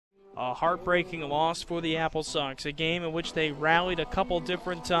a heartbreaking loss for the AppleSox, a game in which they rallied a couple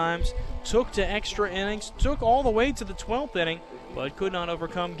different times, took to extra innings, took all the way to the 12th inning, but could not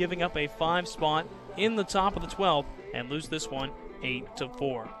overcome giving up a 5 spot in the top of the 12th and lose this one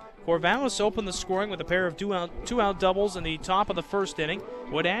 8-4. Corvallis opened the scoring with a pair of two-out doubles in the top of the first inning.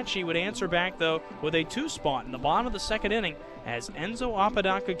 Wenatchee would answer back, though, with a 2 spot in the bottom of the second inning as Enzo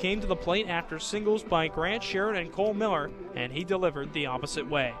Apodaca came to the plate after singles by Grant Sherrod and Cole Miller, and he delivered the opposite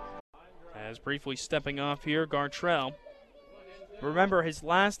way. As briefly stepping off here, Gartrell. Remember, his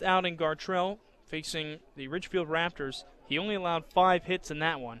last outing, Gartrell, facing the Ridgefield Raptors, he only allowed 5 hits in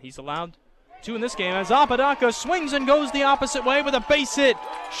that one. He's allowed 2 in this game as Apodaca swings and goes the opposite way with a base hit.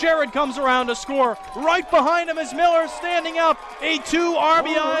 Sherrod comes around to score. Right behind him is Miller standing up. A 2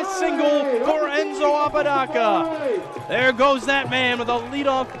 RBI single for Enzo Apodaca. There goes that man with a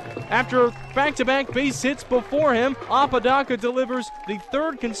leadoff. After back-to-back base hits before him, Apodaca delivers the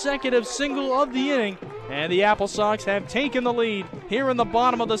 3rd consecutive single of the inning, and the AppleSox have taken the lead here in the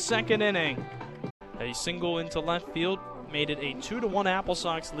bottom of the 2nd inning. A single into left field made it a 2-1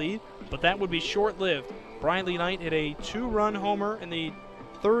 AppleSox lead, but that would be short-lived. Riley Knight hit a 2-run homer in the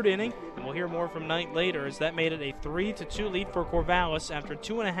 3rd inning, and we'll hear more from Knight later, as that made it a 3-2 lead for Corvallis after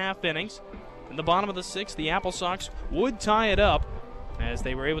 2.5 innings. In the bottom of the 6th, the AppleSox would tie it up as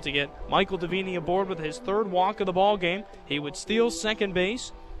they were able to get Michael Davini aboard with his 3rd walk of the ball game. He would steal second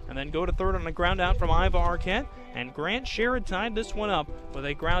base and then go to 3rd on a ground out from Iva Arquette, and Grant Sherrod tied this one up with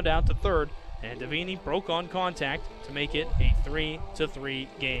a ground out to 3rd, and Davini broke on contact to make it a 3-3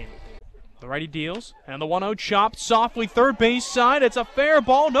 game. The righty deals, and the 1-0 chopped softly 3rd base side. It's a fair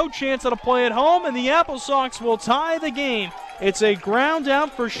ball, no chance of a play at home, and the AppleSox will tie the game. It's a ground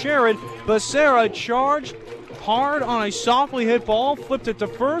out for Sherrod. Becerra charged hard on a softly hit ball, flipped it to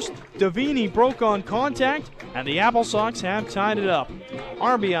first. Davini broke on contact, and the AppleSox have tied it up.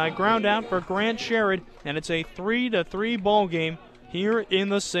 RBI ground out for Grant Sherrod, and it's a 3-3 ball game here in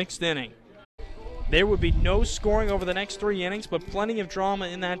the 6th inning. There would be no scoring over the next 3 innings, but plenty of drama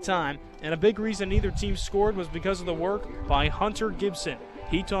in that time. And a big reason neither team scored was because of the work by Hunter Gibson.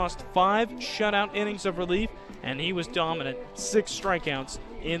 He tossed 5 shutout innings of relief, and he was dominant. 6 strikeouts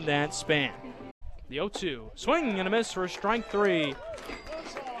in that span. The 0-2. Swing and a miss for strike 3.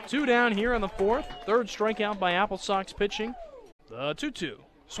 2 down here in the 4th. 3rd strikeout by AppleSox pitching. The 2-2.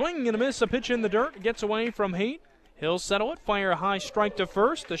 Swing and a miss, a pitch in the dirt. Gets away from Haight. He'll settle it, fire a high strike to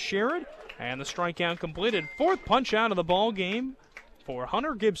first to Sherrod. And the strikeout completed. 4th punch out of the ball game for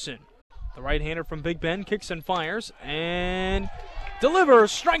Hunter Gibson. The right-hander from Big Ben kicks and fires and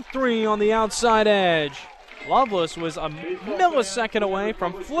delivers strike 3 on the outside edge. Lovelace was a millisecond away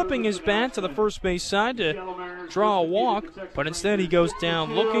from flipping his bat to the first base side to draw a walk, but instead he goes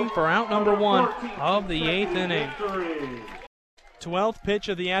down looking for out number 1 of the 8th inning. 12th pitch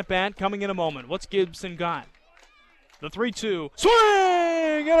of the at-bat coming in a moment. What's Gibson got? The 3-2.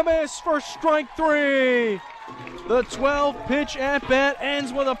 Swing and a miss for strike 3. The 12th pitch at bat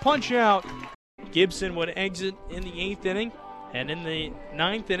ends with a punch out. Gibson would exit in the 8th inning, and in the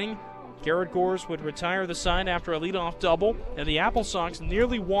 9th inning, Garrett Gores would retire the side after a leadoff double, and the AppleSox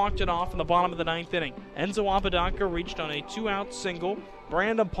nearly walked it off in the bottom of the 9th inning. Enzo Apodaca reached on a 2-out single.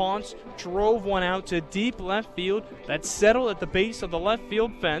 Brandon Ponce drove one out to deep left field that settled at the base of the left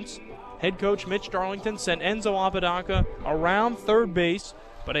field fence. Head coach Mitch Darlington sent Enzo Apodaca around 3rd base,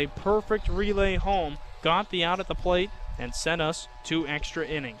 but a perfect relay home got the out at the plate and sent us to extra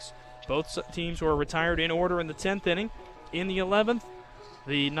innings. Both teams were retired in order in the 10th inning. In the 11th,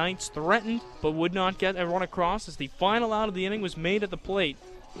 the Knights threatened but would not get a run across as the final out of the inning was made at the plate.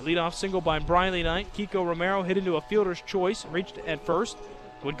 The leadoff single by Riley Knight. Kiko Romero hit into a fielder's choice, reached at first,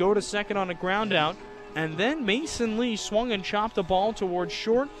 would go to second on a ground out, and then Mason Lee swung and chopped the ball towards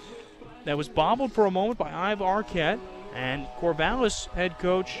short. That was bobbled for a moment by Iva Arquette, and Corvallis head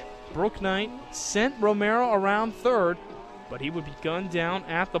coach Brooke Knight sent Romero around 3rd, but he would be gunned down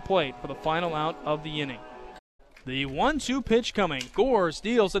at the plate for the final out of the inning. The 1-2 pitch coming. Gores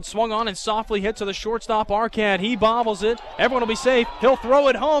deals it, swung on and softly hit to the shortstop Arquette. He bobbles it. Everyone will be safe. He'll throw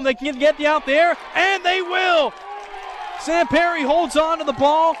it home. They can get you out there, and they will. Sam Perry holds on to the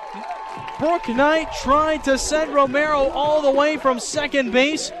ball. Brooke Knight tried to send Romero all the way from second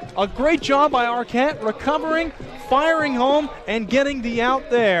base. A great job by Arquette, recovering, firing home, and getting the out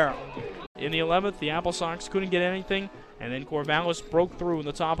there. In the 11th, the AppleSox couldn't get anything, and then Corvallis broke through in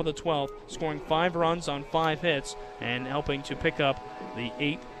the top of the 12th, scoring 5 runs on 5 hits and helping to pick up the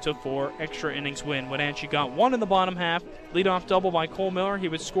 8-4 extra innings win. Wenatchee got 1 in the bottom half. Leadoff double by Cole Miller. He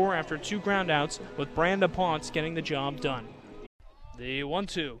would score after 2 groundouts, with Brandon Ponce getting the job done. The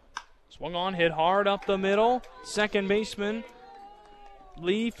 1-2. Swung on, hit hard up the middle. Second baseman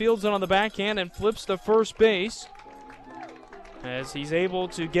Lee fields it on the backhand and flips to first base, as he's able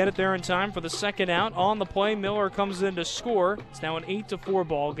to get it there in time for the second out. On the play, Miller comes in to score. It's now an 8-4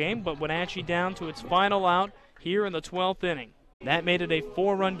 ball game, but Wenatchee down to its final out here in the 12th inning. That made it a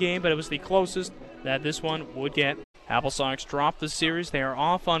 4-run game, but it was the closest that this one would get. AppleSox dropped the series. They are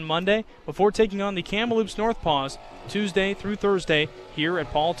off on Monday before taking on the Kamloops Northpaws Tuesday through Thursday here at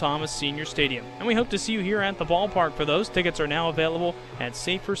Paul Thomas Senior Stadium. And we hope to see you here at the ballpark for those. Tickets are now available at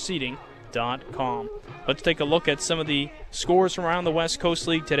saferseating.com. Let's take a look at some of the scores from around the West Coast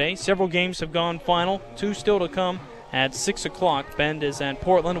League today. Several games have gone final, 2 still to come at 6 o'clock. Bend is at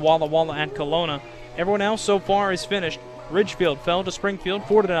Portland, Walla Walla at Kelowna. Everyone else so far is finished. Ridgefield fell to Springfield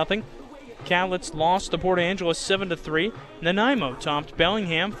 4-0. Cowlitz lost to Port Angeles 7-3. Nanaimo topped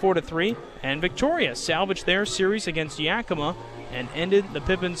Bellingham 4-3. And Victoria salvaged their series against Yakima and ended the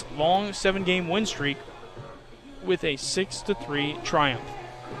Pippins' long 7-game win streak with a 6-3 triumph.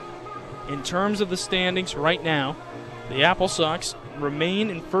 In terms of the standings right now, the AppleSox remain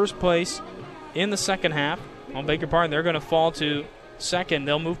in first place in the second half. I'll beg your pardon, they're going to fall to second.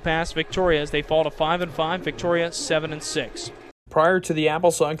 They'll move past Victoria as they fall to 5-5. Victoria 7-6. Prior to the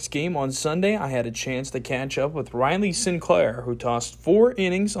AppleSox game on Sunday, I had a chance to catch up with Riley Sinclair, who tossed 4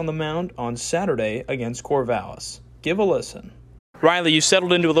 innings on the mound on Saturday against Corvallis. Give a listen. Riley, you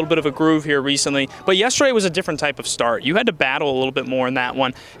settled into a little bit of a groove here recently, but yesterday was a different type of start. You had to battle a little bit more in that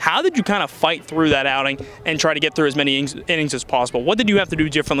one. How did you kind of fight through that outing and try to get through as many innings as possible? What did you have to do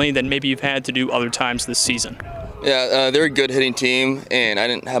differently than maybe you've had to do other times this season? Yeah, they're a good hitting team, and I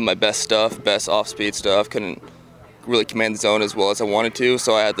didn't have my best off-speed stuff. Couldn't really command the zone as well as I wanted to,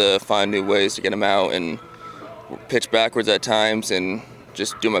 so I had to find new ways to get them out and pitch backwards at times and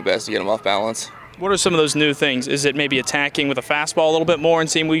just do my best to get them off balance. What are some of those new things? Is it maybe attacking with a fastball a little bit more and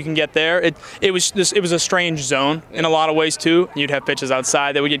seeing where you can get there? It was a strange zone in a lot of ways too. You'd have pitches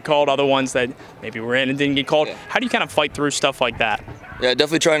outside that would get called, other ones that maybe were in and didn't get called. Yeah. How do you kind of fight through stuff like that? Yeah,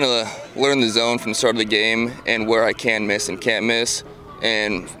 definitely trying to learn the zone from the start of the game and where I can miss and can't miss,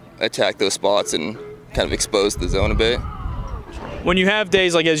 and attack those spots and kind of expose the zone a bit. When you have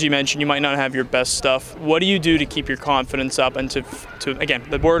days like, as you mentioned, you might not have your best stuff, what do you do to keep your confidence up and to again,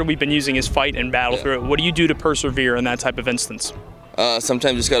 the word we've been using is fight and battle through it. What do you do to persevere in that type of instance?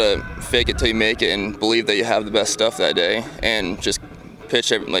 Sometimes you just got to fake it till you make it and believe that you have the best stuff that day, and just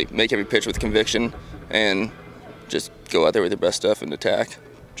make every pitch with conviction and just go out there with your best stuff and attack.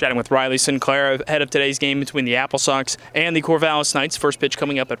 Chatting with Riley Sinclair ahead of today's game between the AppleSox and the Corvallis Knights. First pitch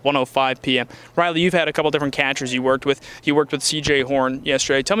coming up at 1:05 p.m. Riley, you've had a couple different catchers you worked with. You worked with C.J. Horn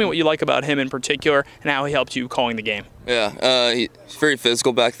yesterday. Tell me what you like about him in particular and how he helped you calling the game. Yeah, he's very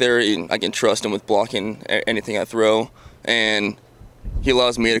physical back there. I can trust him with blocking anything I throw, and he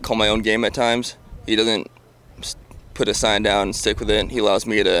allows me to call my own game at times. He doesn't put a sign down and stick with it. He allows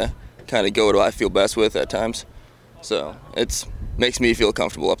me to kind of go what I feel best with at times. So it makes me feel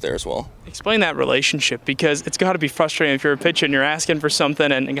comfortable up there as well. Explain that relationship, because it's got to be frustrating if you're a pitcher and you're asking for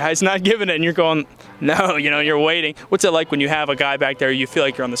something and the guy's not giving it and you're going, no, you're waiting. What's it like when you have a guy back there you feel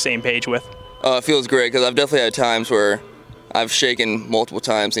like you're on the same page with? It feels great, because I've definitely had times where I've shaken multiple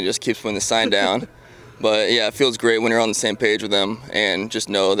times and he just keeps putting the sign down. But yeah, it feels great when you're on the same page with them and just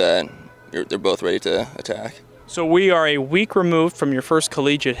know that they're both ready to attack. So we are a week removed from your first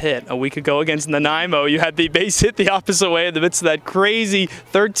collegiate hit. A week ago against Nanaimo, you had the base hit the opposite way in the midst of that crazy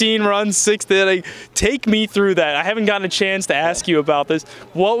 13-run 6th inning. Take me through that. I haven't gotten a chance to ask you about this.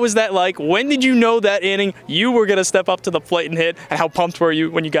 What was that like? When did you know that inning you were going to step up to the plate and hit, and how pumped were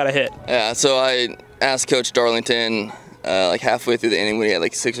you when you got a hit? Yeah, so I asked Coach Darlington like halfway through the inning when he had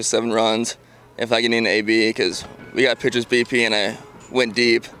like 6 or 7 runs if I could need an AB, because we got pitcher's BP and I went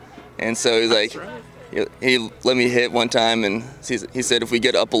deep. And so he's like, he let me hit one time, and he said if we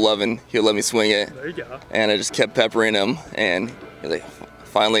get up 11, he'll let me swing it. There you go. And I just kept peppering him, and he's like,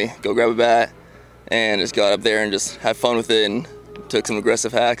 finally, go grab a bat, and just got up there and just had fun with it and took some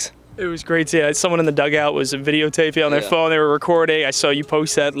aggressive hacks. It was great to see. Someone in the dugout was videotaping on their phone. They were recording. I saw you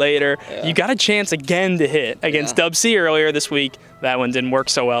post that later. Yeah. You got a chance again to hit against Dub C earlier this week. That one didn't work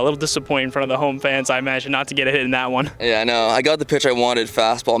so well. A little disappointing in front of the home fans, I imagine, not to get a hit in that one. Yeah, I know. I got the pitch I wanted,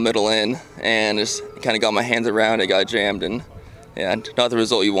 fastball middle in, and just kind of got my hands around it, got jammed, and yeah, not the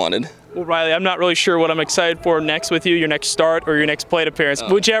result you wanted. Well, Riley, I'm not really sure what I'm excited for next with you, your next start or your next plate appearance.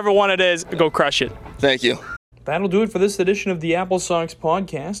 Whichever one it is, go crush it. Thank you. That'll do it for this edition of the AppleSox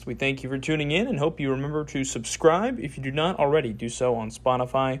podcast. We thank you for tuning in and hope you remember to subscribe if you do not already do so on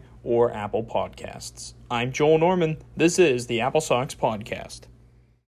Spotify or Apple Podcasts. I'm Joel Norman. This is the AppleSox podcast.